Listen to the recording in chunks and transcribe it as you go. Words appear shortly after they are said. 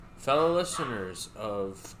Fellow listeners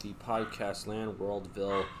of the podcast Land,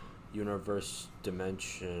 Worldville, Universe,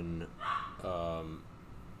 Dimension,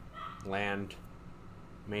 Land,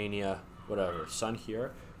 Mania, whatever. Sun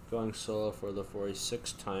here, going solo for the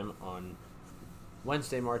 46th time on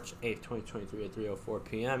Wednesday, March 8th, 2023 at 3:04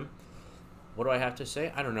 p.m. What do I have to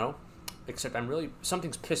say? I don't know. Except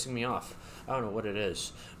something's pissing me off. I don't know what it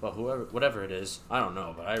is. Well, whatever it is, I don't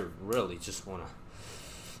know, but I really just want to...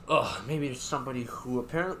 maybe there's somebody who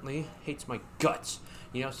apparently hates my guts.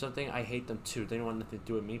 You know something? I hate them too. They don't want nothing to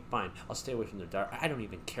do with me. Fine. I'll stay away from their dark. I don't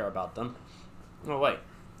even care about them. No, wait.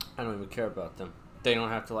 I don't even care about them. They don't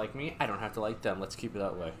have to like me. I don't have to like them. Let's keep it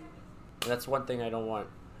that way. That's one thing I don't want,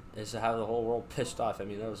 is to have the whole world pissed off. I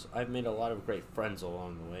mean, I've made a lot of great friends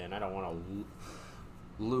along the way, and I don't want to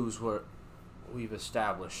lose what we've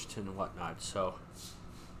established and whatnot. So,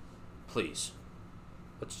 please,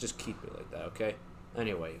 let's just keep it like that, okay?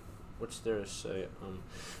 Anyway, what's there to say?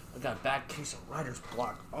 I got a bad case of writer's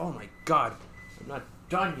block. Oh my god, I'm not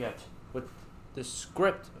done yet with this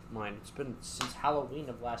script of mine. It's been since Halloween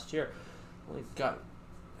of last year. Been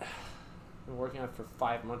working on it for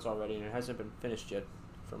 5 months already, and it hasn't been finished yet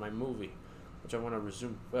for my movie, which I want to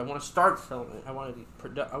resume. I want to start filming. I want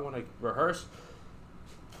to rehearse,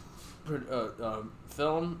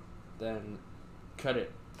 film, then cut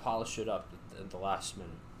it, polish it up at the last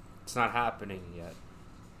minute. It's not happening yet.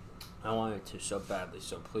 I wanted to so badly,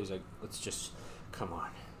 so please, let's just, come on.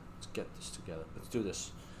 Let's get this together. Let's do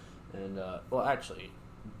this. And, actually,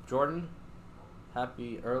 Jordan,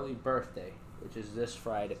 happy early birthday, which is this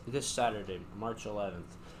Saturday, March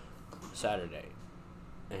 11th, Saturday.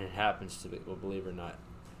 And it happens to be, well, believe it or not,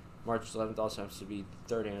 March 11th also happens to be the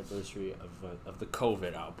third anniversary of the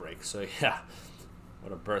COVID outbreak. So, yeah,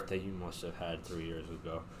 what a birthday you must have had 3 years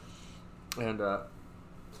ago. And,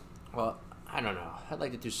 I don't know. I'd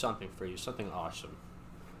like to do something for you, something awesome.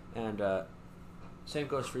 And same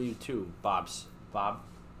goes for you too, Bob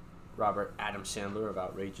Robert Adam Sandler of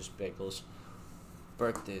Outrageous Bagels.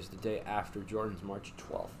 Birthday is the day after Jordan's March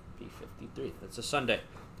 12th, P53. That's a Sunday,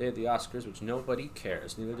 day of the Oscars, which nobody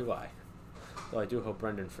cares. Neither do I. Though I do hope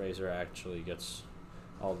Brendan Fraser actually gets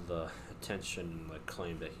all the attention and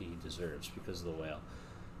acclaim that he deserves because of The Whale.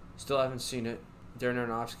 Still haven't seen it. Darren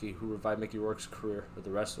Aronofsky, who revived Mickey Rourke's career with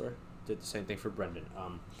The Wrestler, did the same thing for Brendan.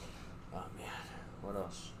 What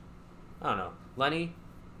else? I don't know. Lenny,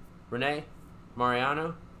 Renee,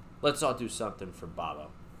 Mariano, let's all do something for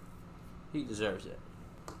Bobo. He deserves it.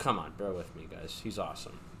 Come on, bear with me, guys. He's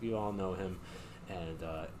awesome. You all know him, and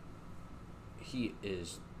he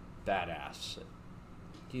is badass.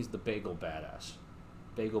 He's the bagel badass.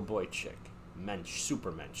 Bagel boy chick. Mensch,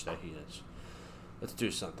 super mensch that he is. Let's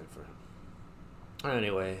do something for him.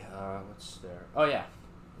 Anyway, what's there? Oh, yeah.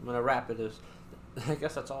 I'm going to wrap it as... I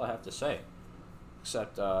guess that's all I have to say.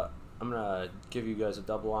 Except, I'm going to give you guys a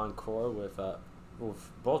double encore with...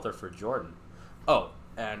 both are for Jordan. Oh,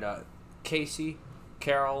 and Casey,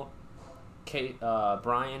 Carol,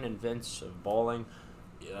 Brian, and Vince of bowling.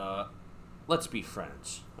 Let's be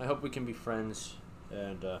friends. I hope we can be friends.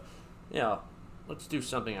 And, let's do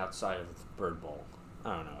something outside of Bird Bowl.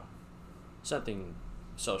 I don't know. Something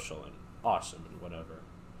social and awesome and whatever.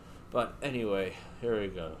 But anyway, here we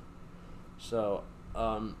go. So,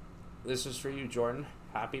 this is for you, Jordan.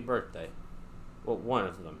 Happy birthday. Well, one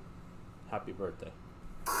of them. Happy birthday.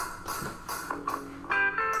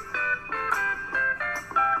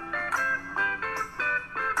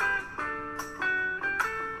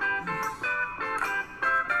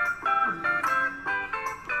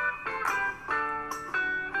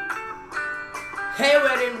 Hey,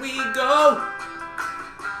 where did we go?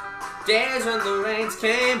 Days when the rains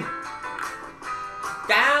came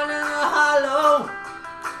down in the hollow,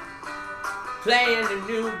 playing a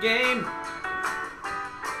new game,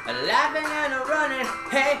 a laughing and a running,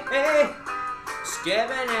 hey, hey,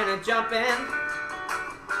 skipping and a jumping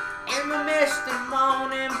in the misty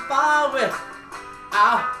morning fall with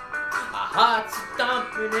our hearts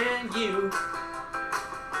thumping in you,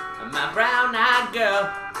 my brown-eyed girl.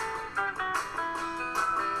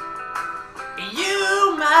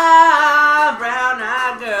 You, my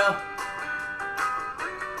brown-eyed girl.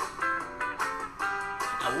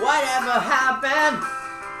 Whatever happened?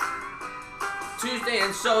 Tuesday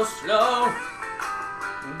and so slow.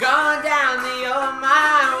 Gone down the old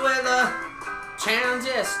mile with a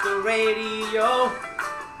transistor radio.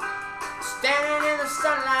 Standing in the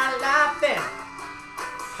sunlight laughing,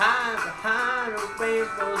 hide behind a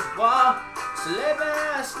rainbow's wall. Slipping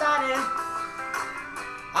and sliding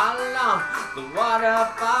all along the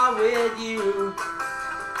waterfall with you,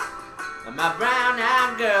 my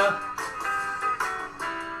brown-eyed girl.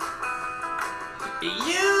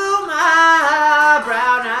 You,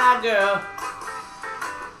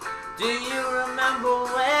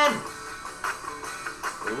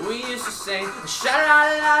 sing sha la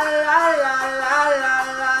la la la la la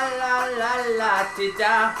la la la la ti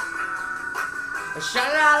da. Sha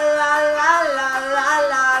la la la la la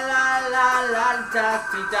la la la la da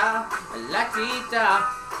ti da la ti da.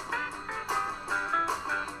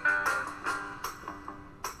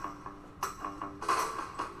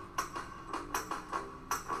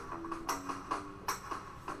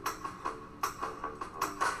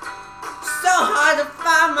 So hard to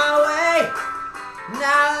find my way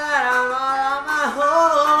now that I'm all on my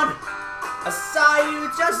own. I saw you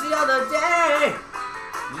just the other day.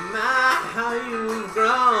 My, how you've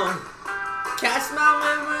grown. Cast my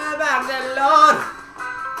memory back that Lord.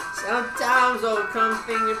 Sometimes I'll come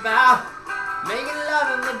thinking about making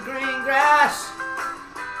love in the green grass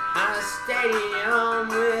on a stadium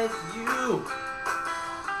with you,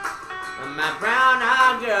 my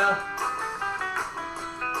brown-eyed girl.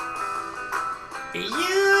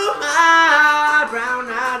 You, my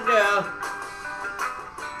brown-eyed girl.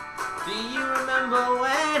 Do you remember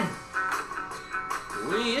when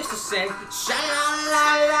we used to say sha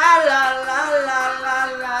la la la la la la la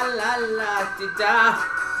la la la di da.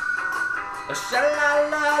 Sha la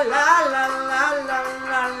la la la la la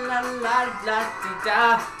la la la la di da.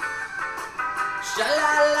 Sha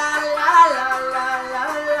la la la la la la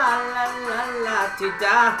la la la la di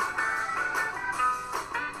da.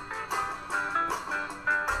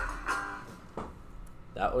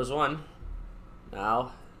 That was one.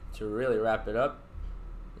 Now, to really wrap it up,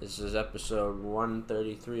 this is episode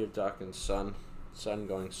 133 of Dawkins' Son. Son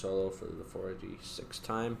going solo for the 46th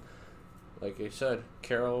time. Like I said,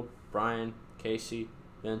 Carol, Brian, Casey,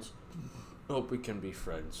 Vince, hope we can be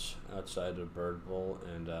friends outside of Bird Bowl.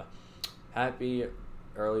 And happy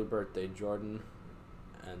early birthday, Jordan.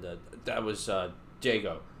 And that was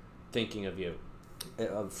Jago, thinking of you.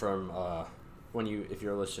 From if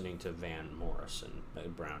you're listening to Van Morrison, a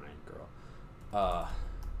brown-eyed girl.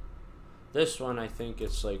 This one, I think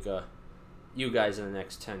it's like you guys in the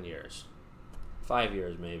next 10 years. 5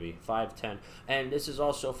 years, maybe. 5, 10. And this is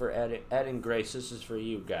also for Ed and Grace. This is for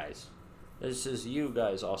you guys. This is you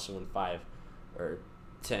guys also in 5 or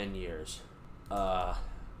 10 years.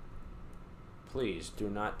 Please do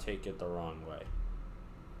not take it the wrong way.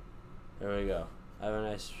 There we go. Have a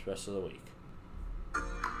nice rest of the week.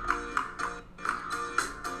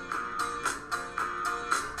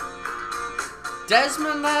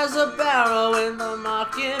 Desmond has a barrow in the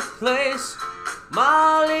marketplace.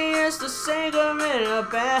 Molly is the singer in a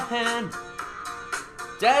band.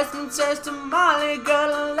 Desmond says to Molly,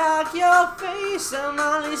 girl, I like your face. And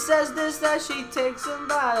Molly says this, that she takes him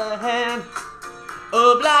by the hand.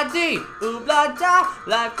 Ooh-blah-dee, ooh-blah-da,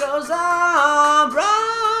 life goes on.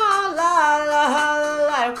 Bra-la-la,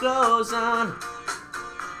 life goes on.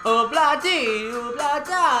 Ooh-blah-dee,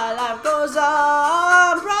 ooh-blah-da, life goes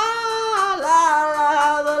on.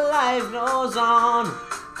 Bra-la-la, the life goes on.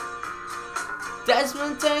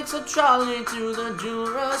 Desmond takes a trolley to the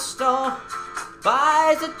jewelry store,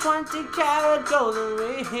 buys a 20-carat golden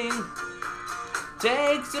ring,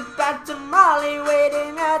 takes it back to Molly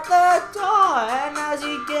waiting at the door, and as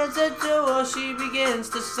he gets it to her, she begins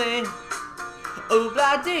to sing.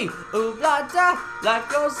 Ooh-blah-dee, ooh-blah-da, life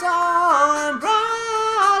goes on.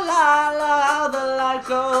 Bra-la-la, the life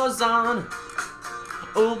goes on.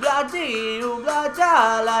 Ooh-blah-dee,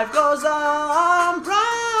 ooh-blah-da, life goes on.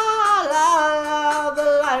 Bra-la-la,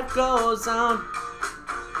 the life goes on.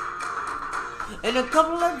 In a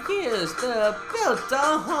couple of years, they built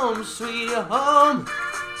a home, sweet home.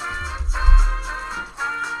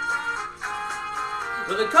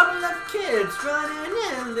 With a couple of kids running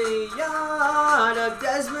in the yard of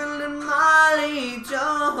Desmond and Molly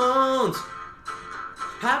Jones.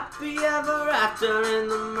 Happy ever after in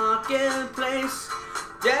the marketplace.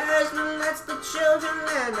 Desmond lets the children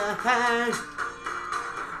lend a hand.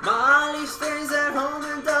 Molly stays at home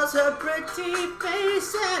and does her pretty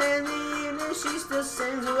face, and in the evening she still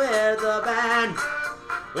sings with the band.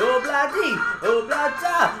 Ooh-blah-dee,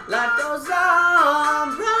 ooh-blah-da, life goes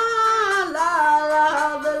on.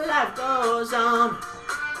 Bra-la-la, the life goes on.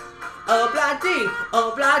 Ooh-blah-dee,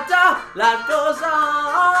 ooh-blah-da, life goes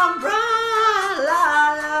on.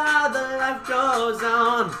 Bra-la-la, the life goes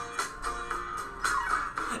on.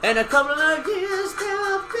 In a couple of years,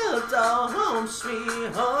 they'll build a home,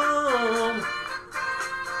 sweet home.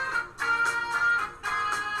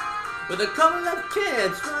 With a couple of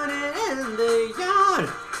kids running in the yard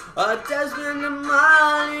of Desmond and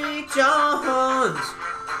Molly Jones.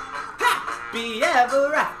 Happy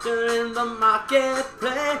ever after in the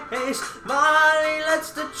marketplace. Molly lets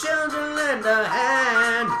the children lend a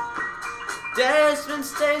hand. Desmond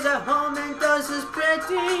stays at home and does his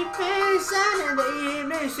pretty face, and in the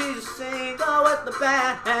evening she's a single with the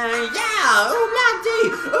band. Yeah,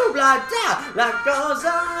 ooh-blah-dee, life goes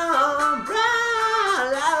on,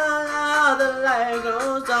 blah, the life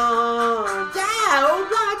goes on. Yeah,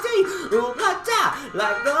 ooh-blah-dee,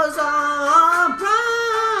 life goes on,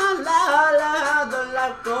 blah, the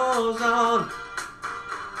life goes on.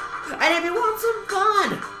 And if you want some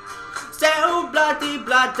fun, say ooh-blah-dee,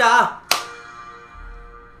 blah-da.